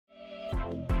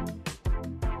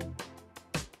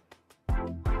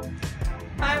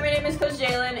name is Coach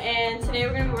Jalen, and today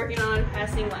we're going to be working on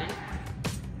passing line.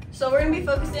 So we're going to be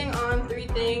focusing on 3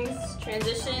 things: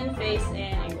 transition, face, and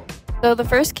angle. So the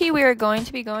first key we are going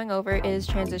to be going over is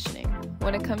transitioning.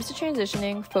 When it comes to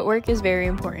transitioning, footwork is very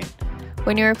important.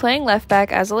 When you are playing left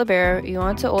back as a libero, you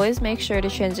want to always make sure to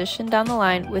transition down the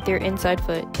line with your inside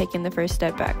foot taking the first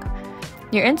step back.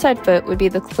 Your inside foot would be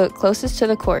the foot closest to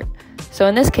the court, so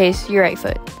in this case, your right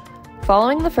foot.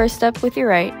 Following the first step with your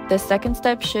right, the second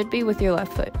step should be with your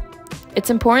left foot. It's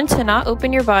important to not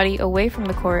open your body away from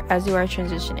the court as you are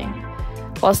transitioning.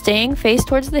 While staying face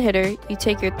towards the hitter, you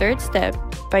take your third step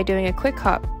by doing a quick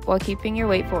hop while keeping your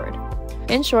weight forward.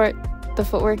 In short, the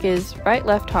footwork is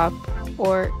right-left hop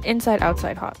or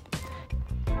inside-outside hop.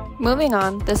 Moving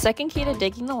on, the second key to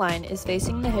digging the line is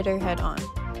facing the hitter head-on.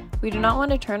 We do not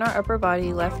want to turn our upper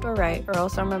body left or right, or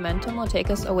else our momentum will take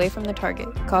us away from the target,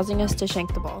 causing us to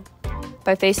shank the ball.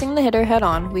 By facing the hitter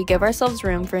head-on, we give ourselves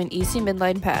room for an easy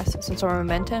midline pass since our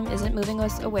momentum isn't moving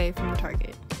us away from the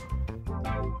target.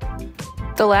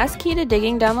 The last key to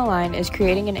digging down the line is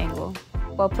creating an angle.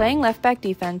 While playing left back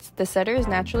defense, the setter is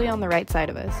naturally on the right side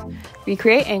of us. We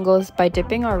create angles by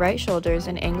dipping our right shoulders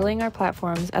and angling our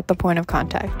platforms at the point of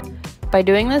contact. By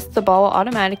doing this, the ball will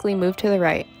automatically move to the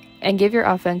right and give your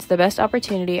offense the best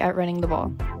opportunity at running the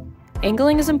ball.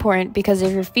 Angling is important because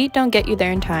if your feet don't get you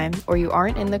there in time or you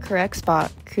aren't in the correct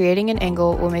spot, creating an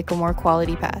angle will make a more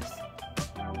quality pass.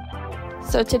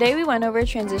 So today we went over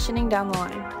transitioning down the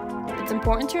line. It's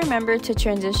important to remember to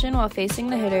transition while facing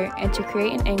the hitter and to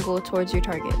create an angle towards your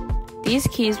target. These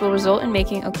keys will result in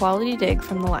making a quality dig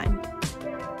from the line.